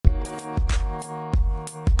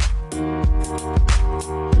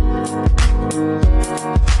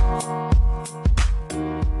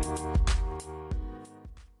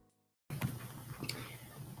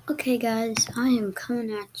Okay, guys, I am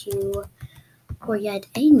coming at you for yet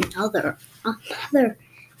another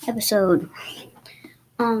episode.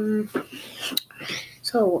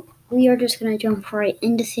 So we are just gonna jump right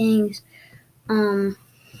into things.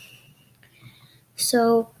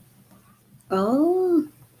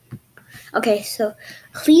 Okay, so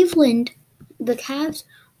Cleveland, the Cavs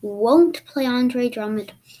won't play Andre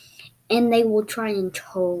Drummond, and they will try and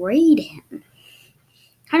trade him.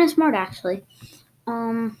 Kind of smart, actually.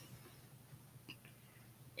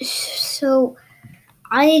 So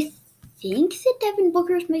I think that Devin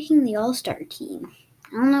Booker's making the All-Star team.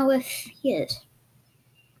 I don't know if he is.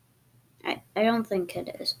 I don't think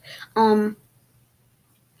it is.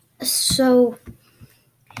 So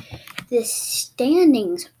the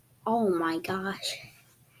standings, oh my gosh.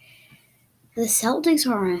 The Celtics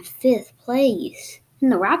are in 5th place.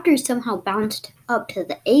 And the Raptors somehow bounced up to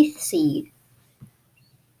the 8th seed.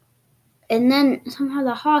 And then somehow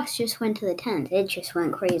the Hawks just went to the 10th. It just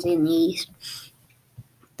went crazy in the East.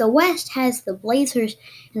 The West has the Blazers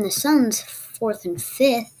and the Suns 4th and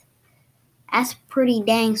 5th. That's pretty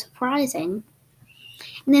dang surprising.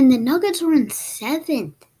 And then the Nuggets are in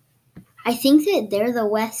 7th. I think that they're the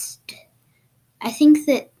West. I think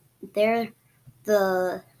that they're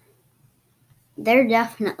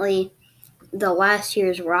definitely the last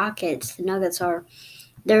year's Rockets. The Nuggets are.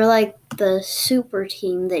 They're like the super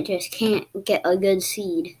team that just can't get a good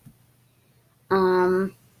seed.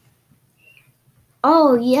 Oh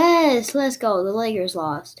yes, let's go. The Lakers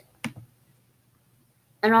lost.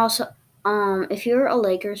 And also, if you're a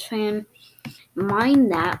Lakers fan,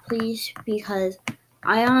 mind that please, because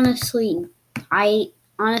I honestly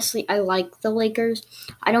like the Lakers.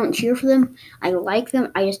 I don't cheer for them. I like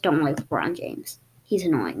them. I just don't like LeBron James. He's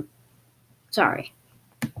annoying. Sorry.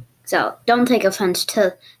 So don't take offense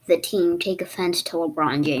to the team. Take offense to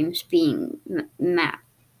LeBron James being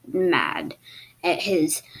mad at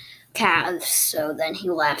his Cavs. So then he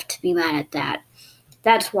left to be mad at that.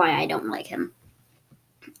 That's why I don't like him.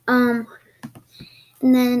 And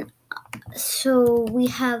then so we're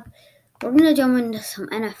gonna jump into some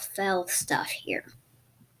NFL stuff here.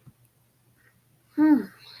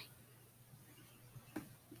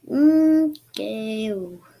 Okay.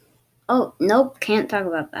 Oh, nope, can't talk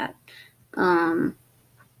about that.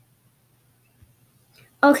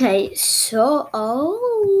 Okay, so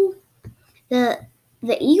the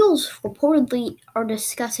Eagles reportedly are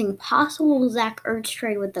discussing possible Zach Ertz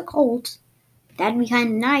trade with the Colts. That'd be kind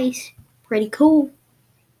of nice. Pretty cool.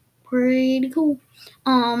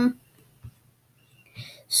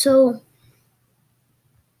 So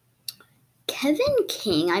Kevin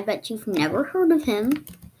King, I bet you've never heard of him.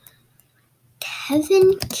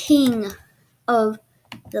 Kevin King of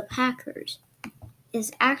the Packers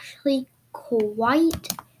is actually quite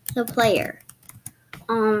the player.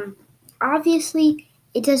 Obviously,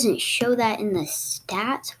 it doesn't show that in the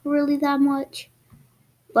stats really that much,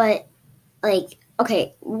 but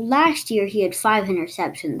last year he had 5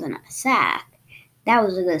 interceptions and a sack. That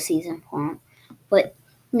was a good season for him. But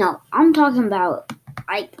no, I'm talking about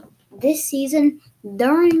this season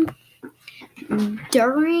during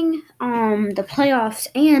the playoffs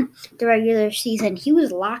and the regular season, he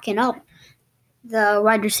was locking up the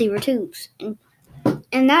wide receiver twos,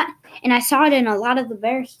 and I saw it in a lot of the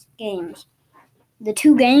Bears games. The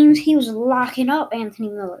 2 games he was locking up Anthony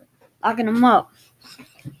Miller, locking him up.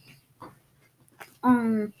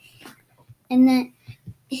 And then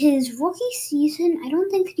his rookie season, I don't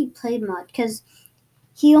think that he played much because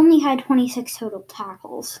he only had 26 total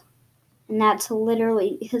tackles, and that's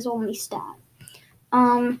literally his only stat.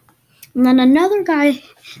 And then another guy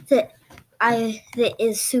that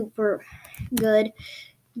is super good,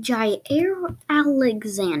 Jair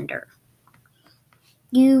Alexander.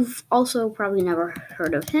 You've also probably never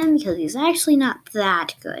heard of him because he's actually not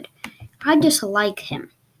that good. I just like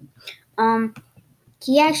him.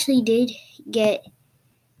 He actually did get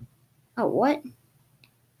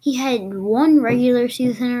he had 1 regular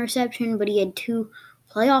season interception, but he had 2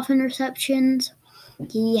 playoff interceptions.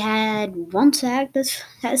 He had 1 sack.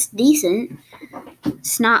 That's decent.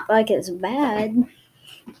 It's not like it's bad.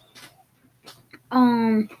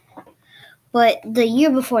 But the year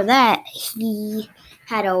before that, he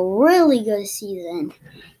had a really good season.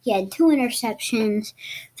 He had 2 interceptions,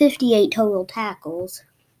 58 total tackles.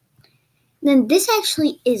 Then this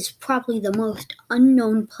actually is probably the most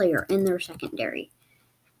unknown player in their secondary.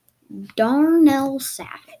 Darnell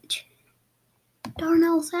Savage.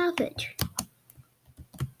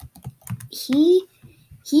 He's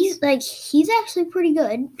actually pretty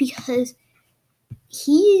good because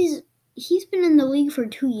he's been in the league for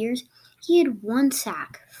 2 years. He had 1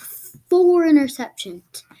 sack, 4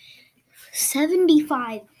 interceptions.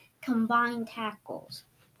 75 combined tackles.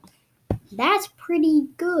 That's pretty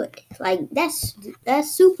good. Like that's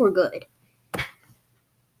super good.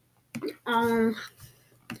 And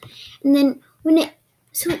then the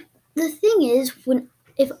thing is,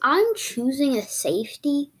 if I'm choosing a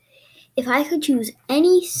safety, if I could choose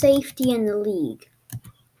any safety in the league,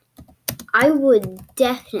 I would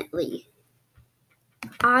definitely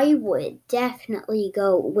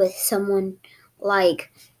go with someone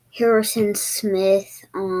like Harrison Smith,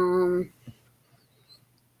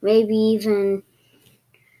 maybe even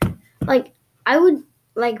like I would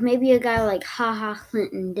like maybe a guy like Ahhh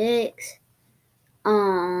Clinton Dix.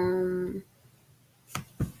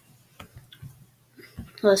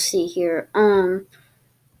 Let's see here.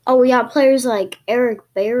 We got players like Eric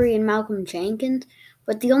Berry and Malcolm Jenkins,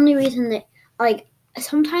 but the only reason that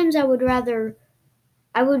sometimes I would rather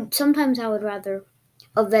a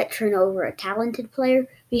veteran over a talented player,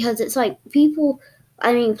 because it's like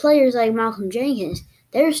players like Malcolm Jenkins,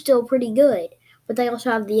 they're still pretty good, but they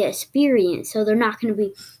also have the experience, so they're not going to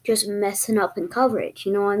be just messing up in coverage,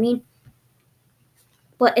 you know what I mean?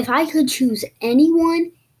 But if I could choose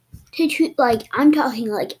anyone to choose, I'm talking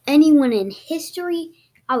like anyone in history,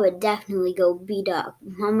 I would definitely go beat up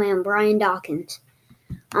my man Brian Dawkins.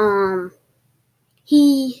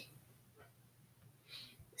 He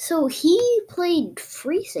played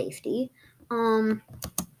free safety, and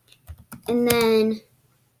then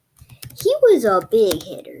he was a big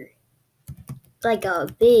hitter, like a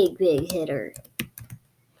big hitter.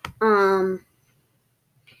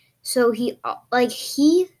 So he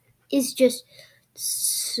is just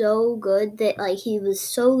so good that he was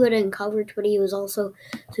so good in coverage, but he was also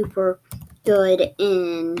super good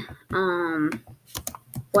in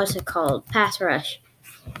what's it called? Pass rush.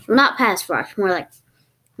 Well, not pass rush, more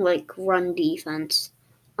like run defense.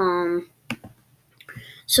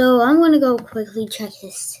 So I'm gonna go quickly check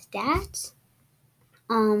his stats.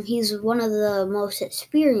 He's one of the most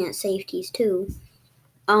experienced safeties too.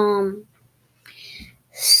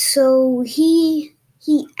 So he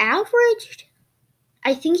averaged,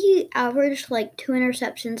 I think he averaged 2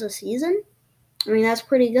 interceptions a season. I mean, that's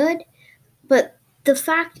pretty good. But the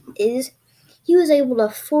fact is, he was able to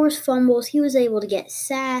force fumbles. He was able to get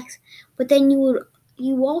sacks. But then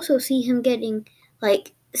you also see him getting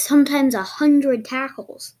sometimes 100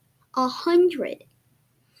 tackles. 100.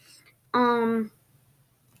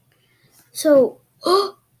 So,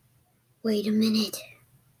 wait a minute.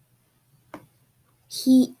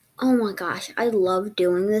 Oh my gosh, I love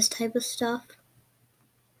doing this type of stuff.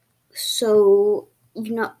 So,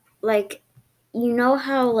 how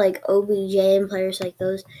OBJ and players like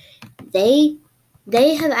those, they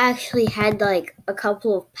have actually had a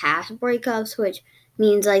couple of pass breakups, which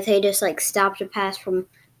means they just stopped a pass from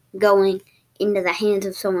going into the hands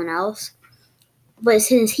of someone else. But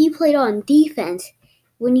since he played on defense,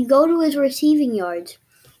 when you go to his receiving yards,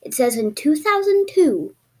 it says in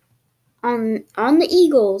 2002 on the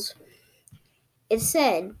Eagles, it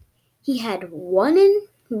said he had one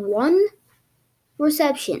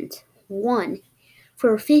receptions,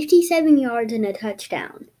 for 57 yards and a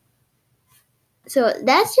touchdown. So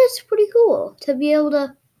that's just pretty cool to be able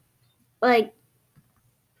to,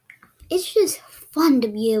 it's just fun to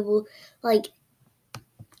be able,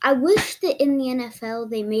 I wish that in the NFL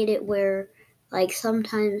they made it where,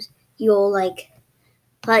 sometimes you'll,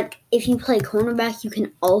 if you play cornerback, you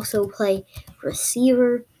can also play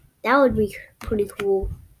receiver. That would be pretty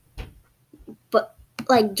cool. But,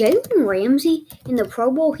 Jalen Ramsey in the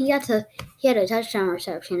Pro Bowl, he had a touchdown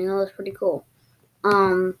reception, and that was pretty cool.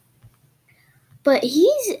 But he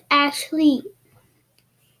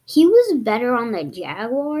was better on the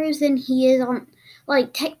Jaguars than he is on,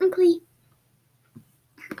 technically,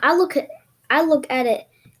 I look at it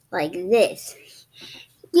like this.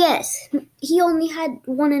 Yes, he only had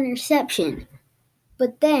one interception,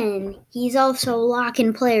 but then he's also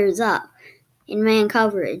locking players up in man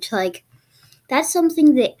coverage. That's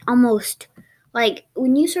something that almost,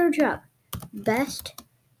 when you search up best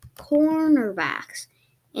cornerbacks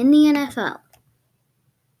in the NFL,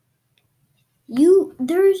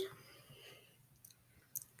 there's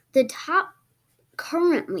the top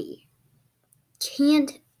currently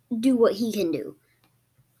can't do what he can do.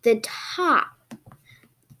 The top.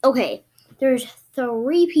 Okay, there's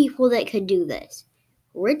 3 people that could do this.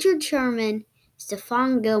 Richard Sherman,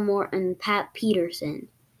 Stephon Gilmore, and Pat Peterson.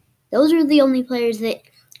 Those are the only players that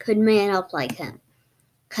could man up like him.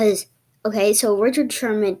 So Richard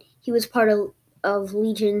Sherman, he was part of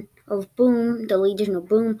Legion of Boom, the Legion of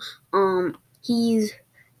Boom. He's,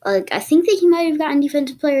 I think that he might have gotten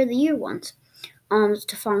Defensive Player of the Year once.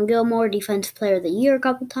 Stephon Gilmore, Defensive Player of the Year a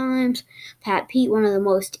couple times. Pat Pete, one of the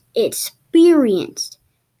most experienced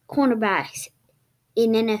cornerbacks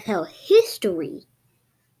in NFL history,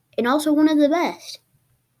 and also one of the best.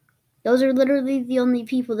 Those are literally the only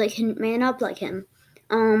people that can man up like him.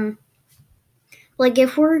 Like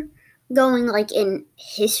if we're going like in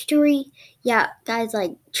history, yeah, guys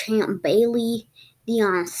like Champ Bailey,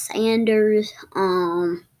 Deion Sanders,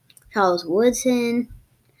 Charles Woodson,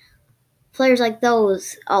 players like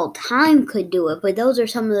those all time could do it, but those are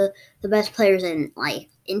some of the best players in like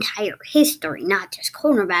entire history, not just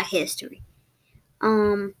cornerback history.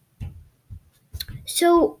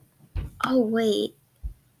 So, oh wait,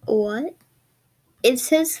 what? It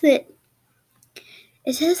says that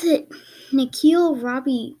Nikhil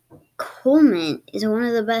Robbie Coleman is one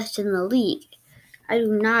of the best in the league. I do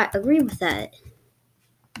not agree with that.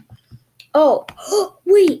 Oh,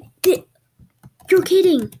 wait, you're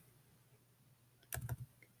kidding.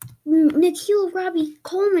 Nikhil Robbie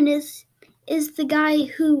Coleman is the guy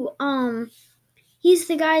who he's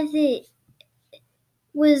the guy that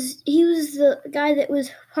was the guy that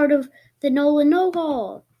was part of the Nolan No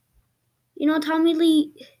Call. You know, Tommy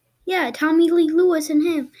Lee Lewis and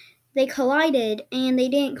him, they collided and they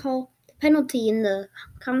didn't call the penalty in the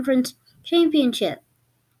conference championship.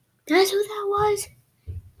 That's what that was.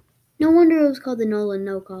 No wonder it was called the Nolan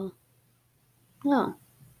No Call. Oh,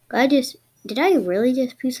 did I really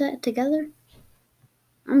just piece that together?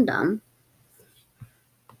 I'm dumb.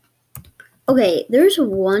 Okay, there's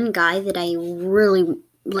one guy that I really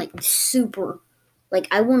like, super, like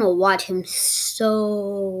I want to watch him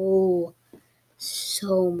so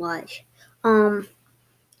much.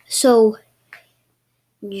 So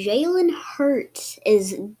Jalen Hurts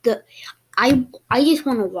is I just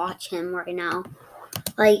want to watch him right now.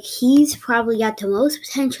 Like he's probably got the most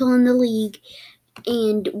potential in the league,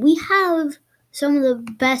 and we have some of the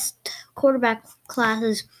best quarterback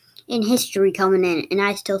classes in history coming in, and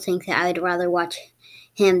I still think that I'd rather watch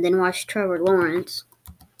him than watch Trevor Lawrence.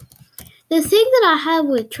 The thing that I have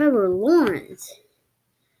with Trevor Lawrence,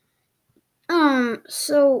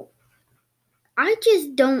 so I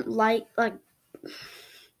just don't like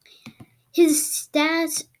his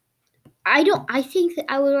stats. I think that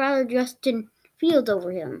I would rather Justin Fields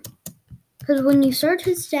over him. Because when you search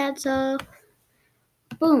his stats up,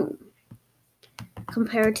 boom,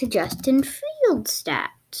 compared to Justin Fields'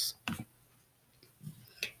 stats.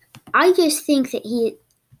 I just think that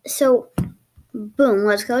boom,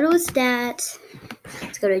 let's go to his stats.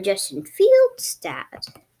 Let's go to Justin Fields' stats.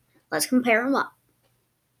 Let's compare them up.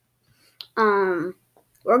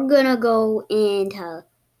 We're gonna go into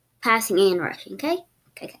passing and rushing, okay?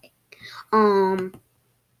 Okay.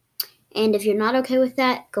 And if you're not okay with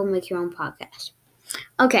that, go make your own podcast.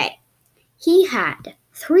 Okay. He had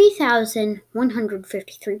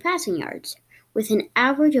 3,153 passing yards with an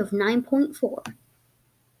average of 9.4.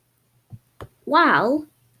 Wow.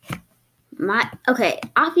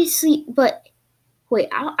 Obviously, but wait,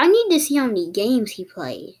 I need to see how many games he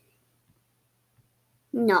played.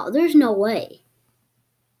 No, there's no way.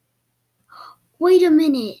 Wait a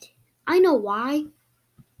minute. I know why.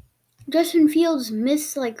 Justin Fields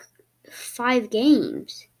missed like 5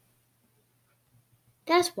 games.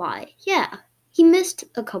 That's why. Yeah, he missed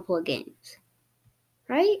a couple of games.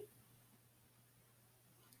 Right?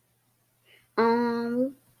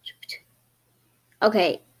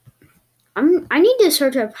 Okay. I need to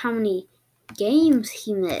search up how many games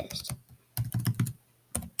he missed.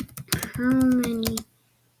 How many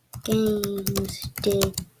games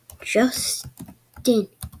did Justin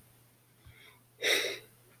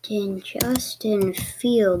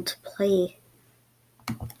Fields play?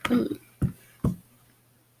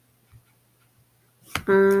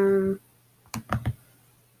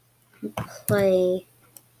 Play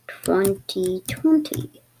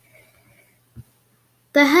 2020.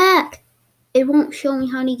 The heck? It won't show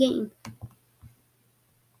me how many games.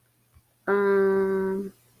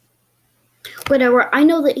 Whatever. I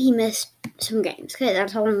know that he missed some games. Okay,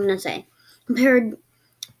 that's all I'm gonna say.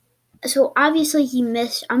 So obviously he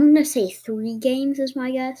missed. I'm gonna say 3 games is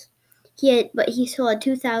my guess. But he still had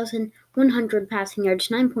 2,100 passing yards,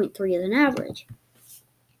 9.3 as an average.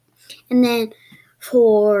 And then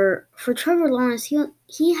for Trevor Lawrence,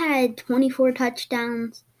 he had 24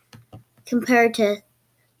 touchdowns compared to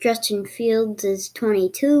Justin Fields'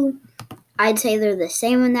 22. I'd say they're the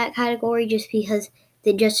same in that category just because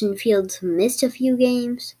the Justin Fields missed a few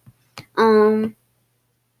games. And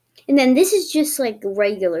then this is just like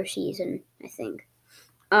regular season, I think.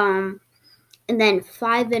 And then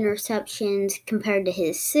 5 interceptions compared to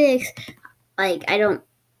his 6. Like, I don't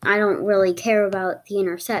I don't really care about the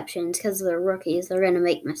interceptions because they're rookies. They're going to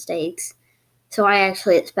make mistakes. So I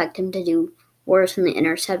actually expect him to do worse in the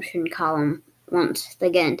interception column once they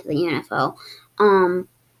get into the NFL. And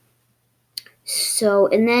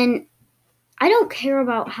then I don't care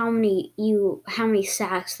about how many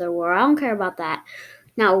sacks there were. I don't care about that.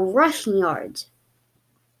 Now, rushing yards.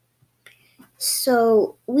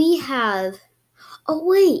 So we have. Oh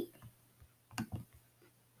wait.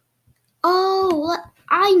 Oh,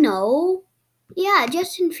 I know. Yeah,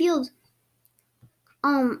 Justin Fields.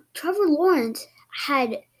 Trevor Lawrence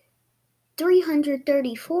had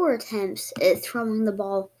 334 attempts at throwing the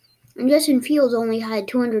ball, and Justin Fields only had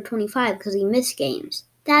 225 because he missed games.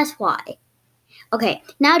 That's why. Okay,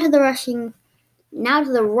 now to the rushing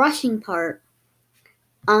part.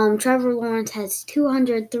 Trevor Lawrence has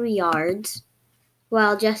 203 yards,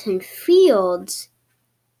 while Justin Fields,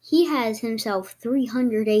 he has himself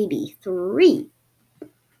 383.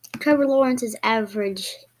 Trevor Lawrence's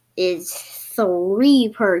average is 3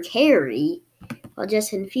 per carry, while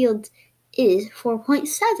Justin Fields is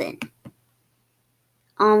 4.7.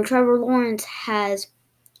 Trevor Lawrence has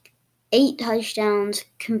 8 touchdowns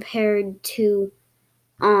compared to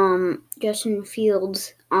Justin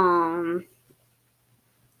Fields. The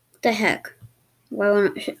heck?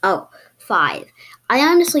 5. I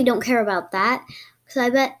honestly don't care about that because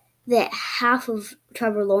I bet that half of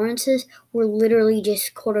Trevor Lawrence's were literally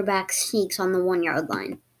just quarterback sneaks on the 1 yard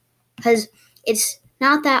line. Because it's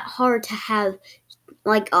not that hard to have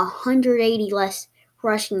like 180 less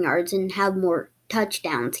rushing yards and have more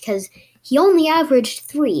touchdowns because he only averaged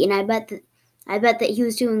 3, and I bet that he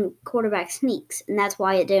was doing quarterback sneaks, and that's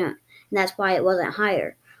why it didn't, and that's why it wasn't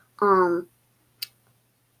higher.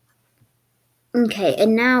 Okay,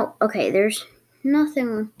 and now there's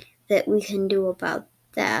nothing that we can do about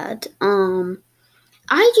that.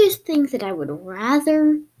 I just think that I would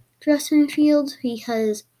rather Justin Fields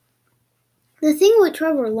because the thing with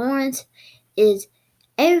Trevor Lawrence is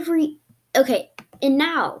and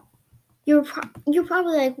now you're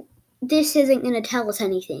probably like, this isn't going to tell us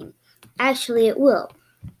anything. Actually, it will.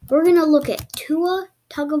 We're going to look at Tua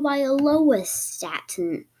Tagovailoa's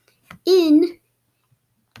stats in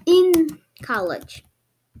college.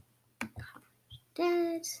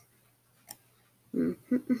 Stats.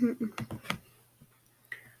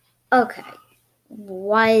 Okay.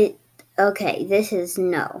 Why? Okay, this is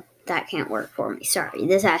no. That can't work for me. Sorry.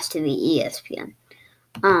 This has to be ESPN.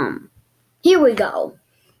 Here we go.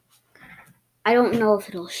 I don't know if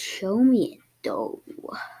it'll show me it though.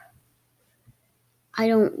 I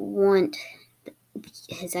don't want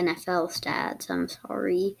his NFL stats. I'm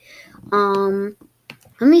sorry.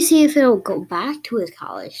 Let me see if it'll go back to his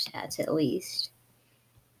college stats at least.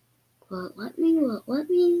 Well, let me.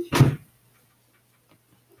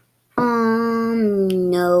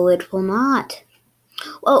 No, it will not.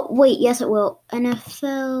 Oh, wait, yes, it will.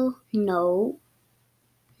 NFL, no.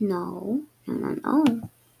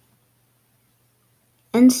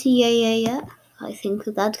 NCAAF, I think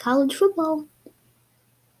that's college football.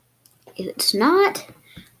 If it's not,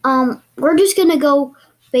 we're just gonna go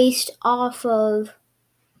based off of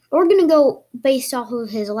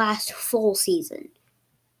his last full season.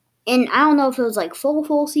 And I don't know if it was like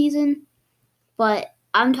full season, but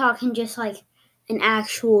I'm talking just like an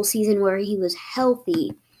actual season where he was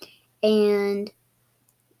healthy. And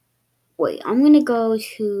wait, I'm going to go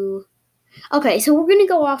to... Okay, so we're going to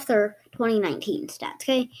go off their 2019 stats,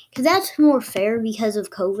 okay? Because that's more fair because of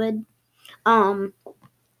COVID.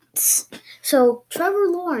 So Trevor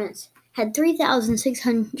Lawrence had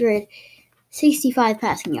 3,665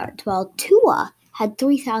 passing yards, while Tua had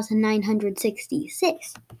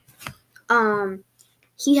 3,966. And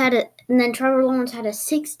then Trevor Lawrence had a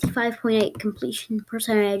 65.8 completion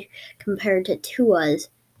percentage compared to Tua's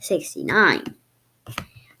 69.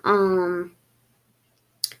 And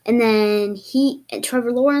then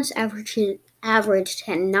Trevor Lawrence averaged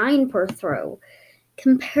 9 per throw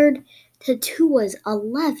compared to Tua's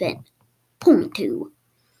 11.2.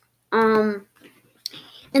 And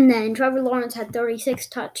then Trevor Lawrence had 36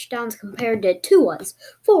 touchdowns compared to Tua's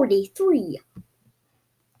 43.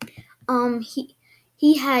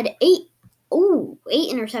 He had 8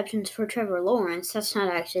 interceptions for Trevor Lawrence. That's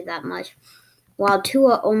not actually that much. While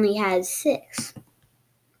Tua only had 6.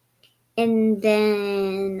 And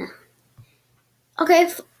then...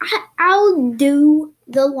 Okay, I'll do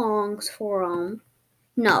the longs for him.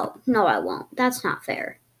 No, I won't. That's not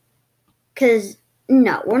fair. Because,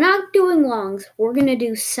 no, we're not doing longs. We're going to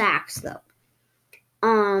do sacks, though.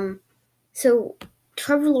 So,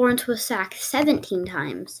 Trevor Lawrence was sacked 17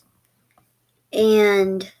 times.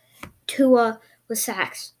 And Tua was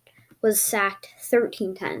sacked was sacked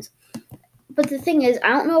 13 times. But the thing is, I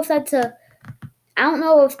don't know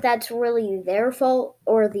if that's really their fault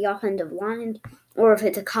or the offensive line or if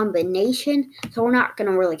it's a combination. So we're not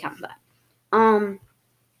gonna really count that. And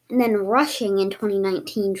then rushing in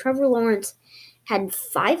 2019, Trevor Lawrence had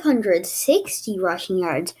 560 rushing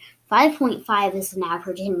yards, 5.5 is an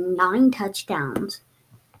average, and 9 touchdowns,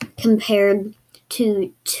 compared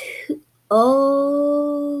to oh,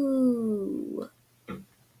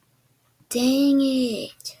 dang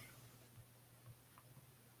it.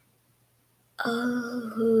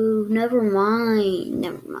 Oh, never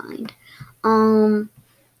mind.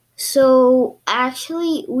 So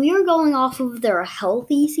actually, we are going off of their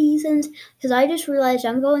healthy seasons because I just realized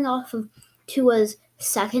I'm going off of Tua's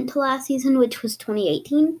second to last season, which was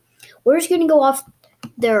 2018. We're just gonna go off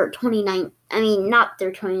their 2019. I mean, not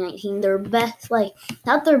their 2019. Their best,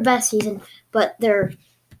 not their best season, but their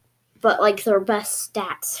best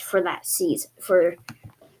stats for that season.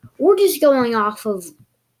 We're just going off of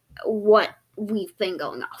what we've been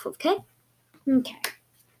going off of. Okay.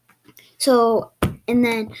 So, and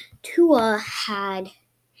then Tua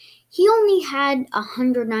he only had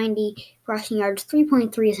 190 rushing yards,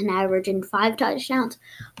 3.3 is an average, and 5 touchdowns.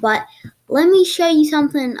 But let me show you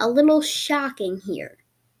something a little shocking here.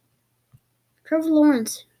 Trevor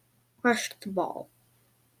Lawrence rushed the ball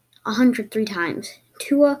 103 times.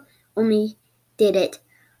 Tua only did it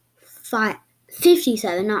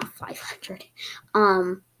 57, not 500.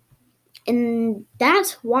 And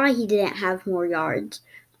that's why he didn't have more yards.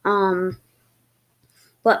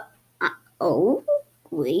 But oh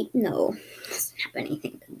wait, no, doesn't have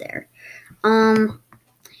anything good there.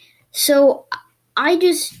 So I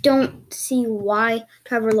just don't see why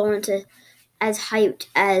Trevor Lawrence is as hyped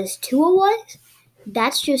as Tua was.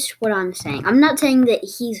 That's just what I'm saying. I'm not saying that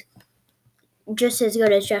he's just as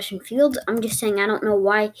good as Justin Fields. I'm just saying I don't know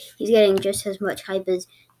why he's getting just as much hype as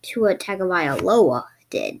Tua Tagovailoa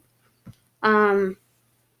did.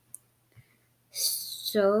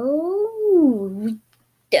 So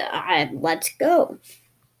let's go.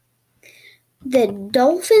 The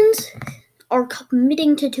Dolphins are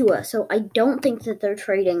committing to Tua, so I don't think that they're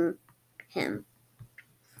trading him.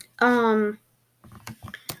 But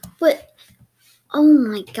oh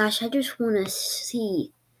my gosh, I just want to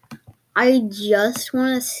see a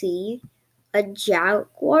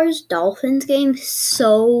Jaguars-Dolphins game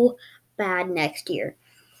so bad next year.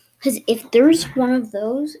 Because if there's one of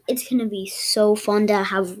those, it's going to be so fun to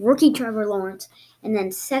have rookie Trevor Lawrence and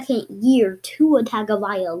then second year Tua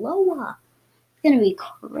Tagovailoa. It's going to be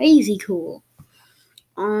crazy cool.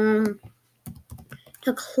 To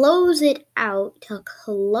close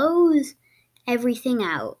everything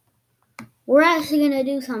out, we're actually going to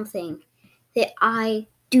do something that I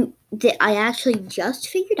actually just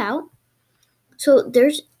figured out. So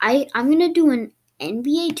I'm going to do an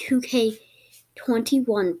NBA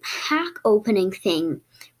 2K21 pack opening thing,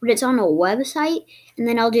 but it's on a website, and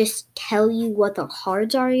then I'll just tell you what the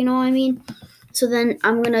cards are, you know what I mean? So then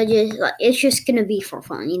I'm going to it's just going to be for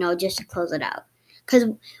fun, just to close it out. Because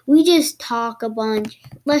we just talk a bunch.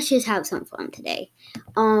 Let's just have some fun today.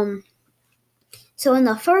 So in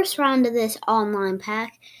the first round of this online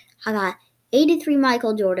pack, I got 83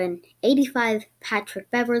 Michael Jordan, 85 Patrick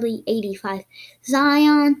Beverly, 85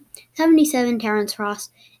 Zion, 77 Terrence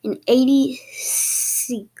Ross, and 80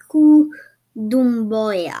 Sekou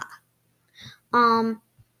Doumbouya.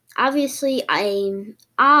 Obviously, I'm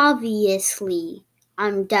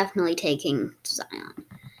definitely taking Zion.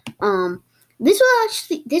 This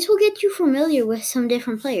will get you familiar with some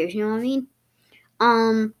different players, you know what I mean?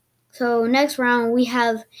 So next round we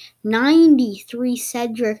have 93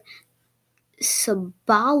 Cedric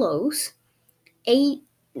Ceballos, 90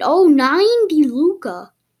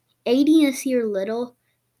 Luka, 80 Nasir Little,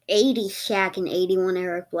 80 Shaq, and 81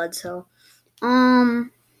 Eric Bledsoe.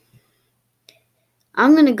 I'm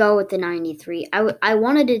gonna go with the 93. I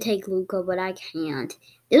wanted to take Luka, but I can't.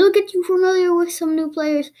 It'll get you familiar with some new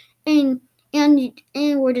players, and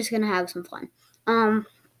we're just gonna have some fun.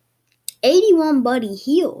 81 Buddy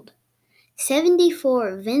Hield,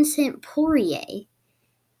 74 Vincent Poirier,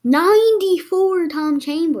 94 Tom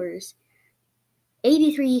Chambers,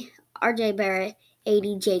 83 RJ Barrett,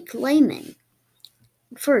 80 Jake Layman.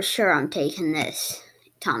 For sure I'm taking this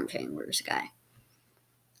Tom Chambers guy.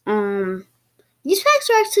 These packs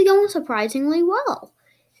are actually going surprisingly well.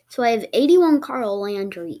 So I have 81 Carl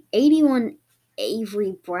Landry, 81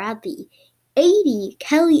 Avery Bradley, 80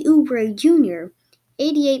 Kelly Oubre Jr.,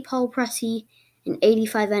 88 Paul Pressey, and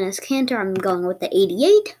 85 Enes Kanter. I'm going with the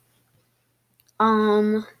 88.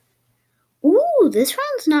 This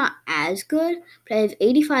round's not as good, but I have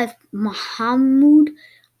 85 Mahmoud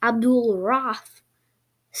Abdul Raff.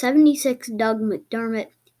 76, Doug McDermott.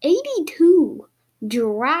 82,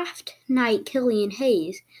 draft night Killian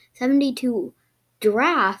Hayes. 72,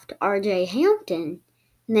 draft RJ Hampton.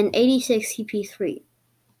 And then 86, CP3.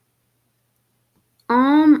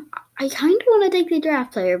 I kind of want to take the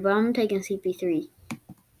draft player, but I'm taking CP3.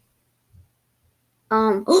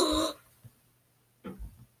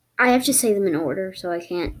 I have to say them in order, so I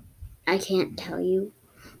can't tell you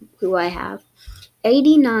who I have.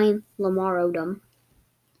 89, Lamar Odom.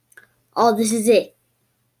 Oh, this is it.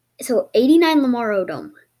 So 89, Lamar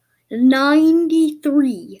Odom.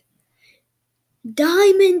 93,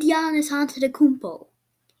 Diamond Giannis Antetokounmpo.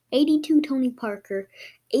 82, Tony Parker.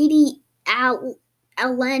 80,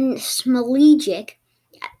 Alen Smalijic.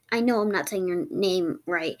 I know I'm not saying your name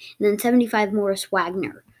right. And then 75, Morris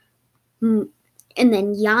Wagner. And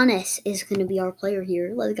then Giannis is going to be our player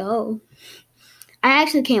here. Let's go. I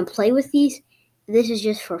actually can't play with these. This is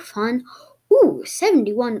just for fun.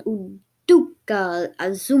 71, Udoka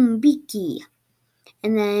Azumbiki.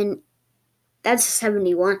 And then that's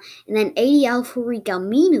 71. And then 80, Alfariq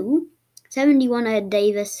Aminu. 71, Ed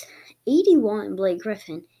Davis. 81, Blake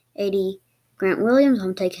Griffin. 80, Grant Williams.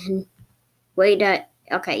 I'm taking...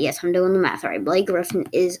 Okay, yes, I'm doing the math right. Blake Griffin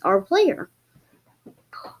is our player.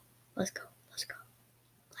 Let's go.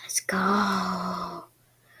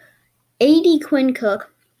 80, Quinn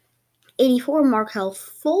Cook. 84, Markelle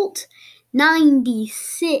Fultz.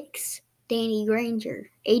 96, Danny Granger.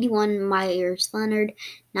 81, Myers Leonard.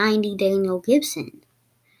 90, Daniel Gibson.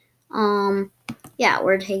 Yeah,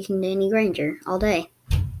 we're taking Danny Granger all day.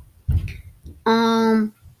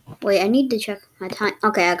 Wait, I need to check my time.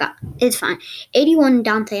 Okay, it's fine. 81,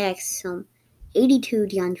 Dante Exum. 82,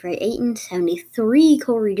 DeAndre Ayton. 73,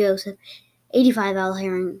 Corey Joseph. 85, Al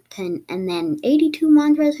Harrington. And then 82,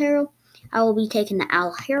 Montrezl Harrell. I will be taking the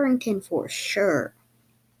Al Harrington for sure.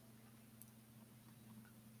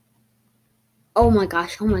 Oh my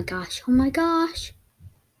gosh.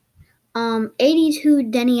 82,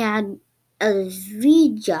 Denny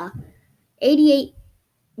Avdija. 88,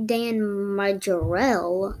 Dan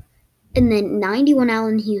Majorel. And then 91,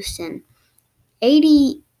 Allen Houston.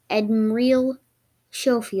 80, Admiral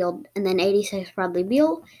Schofield. And then 86, Bradley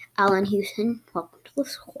Beal. Allen Houston. Welcome to the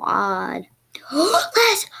squad.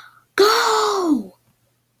 Let's go!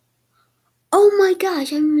 Oh my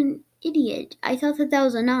gosh, I'm an idiot. I thought that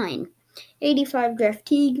was a 9. 85, Jeff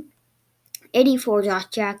Teague. 84, Josh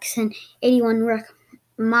Jackson. 81, Rick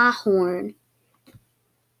Mahorn.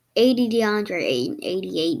 80, DeAndre Ayton.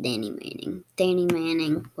 88, Danny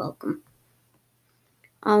Manning. Welcome.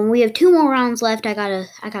 We have 2 more rounds left. I gotta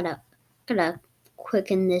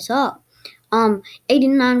quicken this up.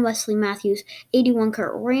 89, Wesley Matthews. 81,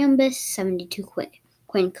 Kurt Rambis. 72,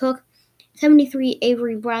 Quinn Cook. 73,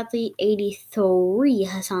 Avery Bradley. 83,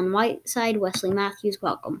 Hassan Whiteside. Wesley Matthews.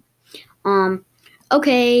 Welcome.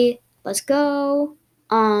 Okay, let's go.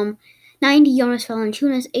 90, Jonas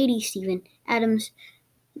Valanciunas. 80, Steven Adams.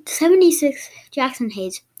 76, Jackson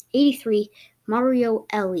Hayes. 83, Mario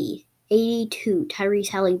Elie. 82, Tyrese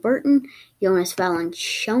Halliburton. Jonas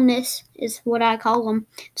Valanciunas is what I call him.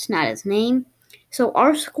 It's not his name. So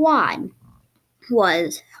our starting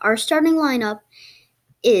lineup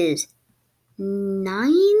is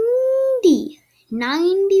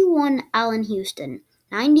 91, Allen Houston.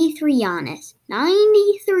 93, Giannis.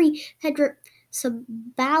 93, Pedro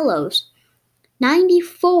Ceballos.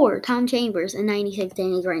 94, Tom Chambers. And 96,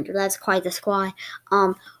 Danny Granger. That's quite the squad.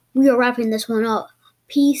 We are wrapping this one up.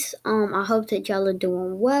 Peace. I hope that y'all are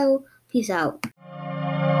doing well. Peace out.